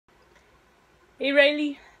Hey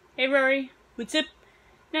Riley. Hey Rory. What's up?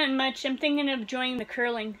 Nothing much. I'm thinking of joining the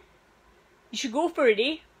curling. You should go for it,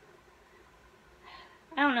 eh?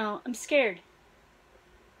 I don't know. I'm scared.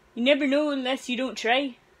 You never know unless you don't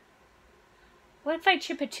try. What if I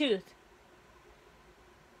chip a tooth?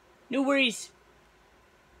 No worries.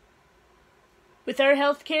 With our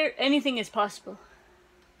healthcare, anything is possible.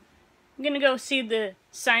 I'm gonna go see the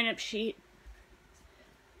sign-up sheet.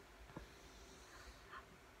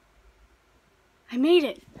 I made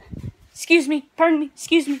it. Excuse me. Pardon me.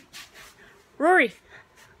 Excuse me. Rory.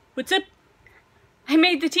 What's up? I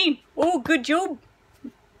made the team. Oh, good job.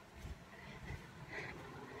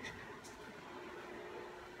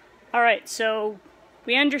 Alright, so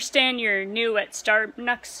we understand you're new at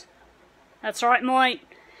StarNucks. That's right, mate.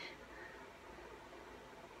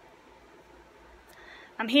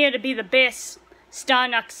 I'm here to be the best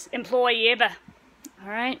StarNucks employee ever.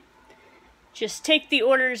 Alright? Just take the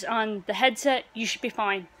orders on the headset, you should be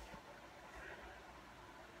fine.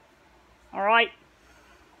 Alright.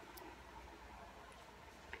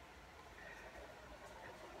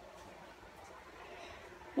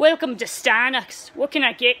 Welcome to StarNucks. What can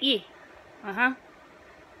I get you?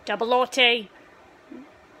 Double latte.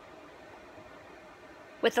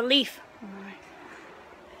 With a leaf. Alright.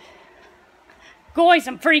 Guys,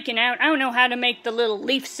 I'm freaking out. I don't know how to make the little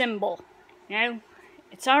leaf symbol. You know?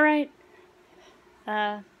 It's alright.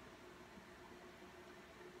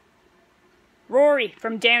 Rory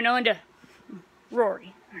from Down Under.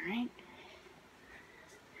 Rory, alright?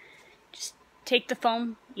 Just take the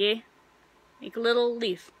foam, yeah? Make a little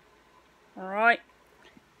leaf. Alright.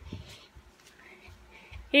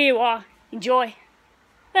 Here you are. Enjoy.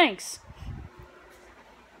 Thanks.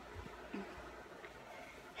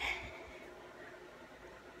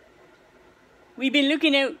 We've been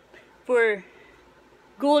looking out for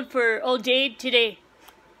gold for all day today.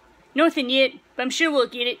 Nothing yet, but I'm sure we'll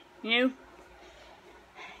get it, you know.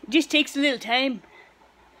 It just takes a little time.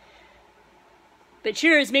 But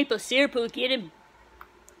sure as maple syrup will get him.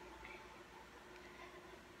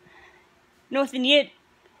 Nothing yet.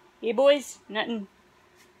 Hey boys, nothing.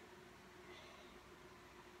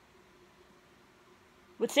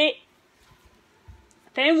 What's that?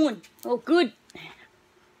 Found one. Oh good.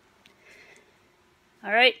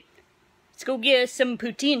 Alright, let's go get us some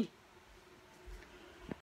poutine.